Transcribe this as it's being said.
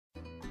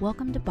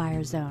Welcome to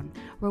Buyer Zone,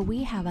 where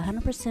we have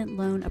 100%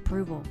 loan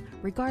approval,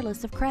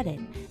 regardless of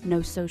credit.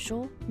 No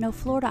social, no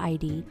Florida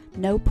ID,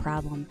 no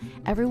problem.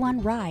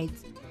 Everyone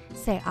rides.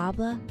 Se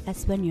habla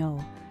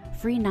español.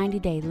 Free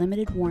 90-day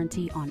limited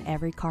warranty on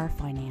every car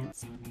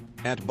finance.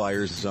 At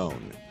Buyers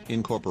Zone,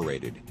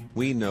 Incorporated,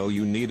 we know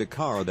you need a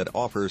car that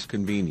offers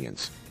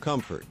convenience,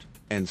 comfort,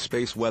 and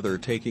space, whether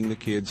taking the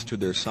kids to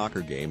their soccer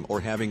game or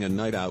having a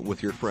night out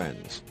with your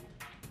friends.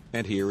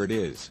 And here it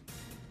is.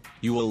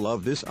 You will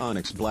love this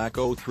Onyx Black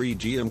 03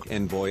 GMC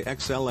Envoy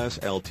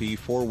XLS LT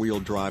 4-wheel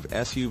drive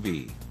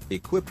SUV,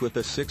 equipped with a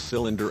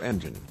 6-cylinder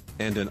engine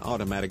and an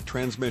automatic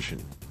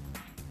transmission.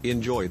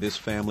 Enjoy this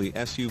family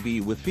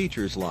SUV with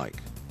features like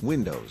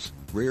windows,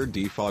 rear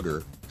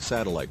defogger,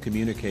 satellite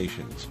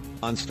communications,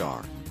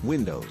 OnStar,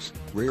 windows,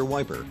 rear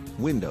wiper,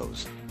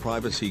 windows,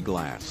 privacy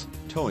glass,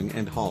 towing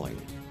and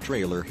hauling,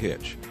 trailer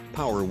hitch,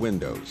 power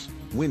windows,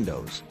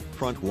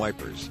 front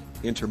wipers,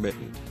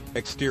 intermittent,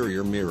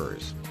 exterior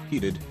mirrors,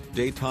 heated,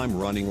 daytime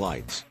running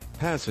lights,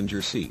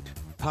 passenger seat,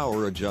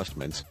 power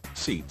adjustments,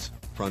 seats,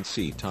 front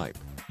seat type,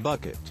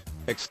 bucket,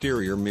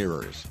 exterior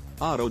mirrors,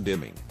 auto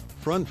dimming,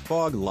 front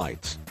fog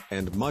lights,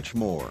 and much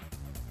more.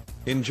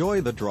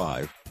 Enjoy the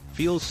drive,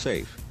 feel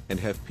safe, and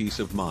have peace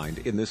of mind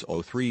in this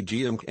 03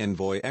 GMC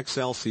Envoy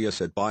XL. See us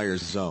at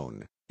Buyers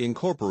Zone,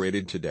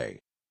 Incorporated today.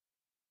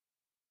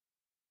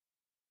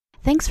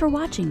 Thanks for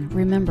watching.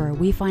 Remember,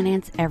 we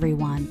finance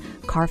everyone.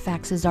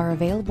 Carfaxes are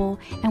available,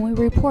 and we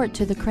report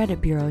to the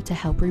credit bureau to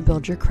help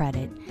rebuild your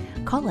credit.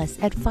 Call us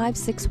at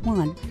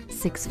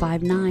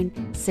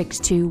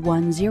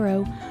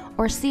 561-659-6210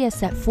 or see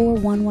us at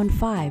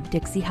 4115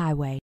 Dixie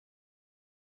Highway.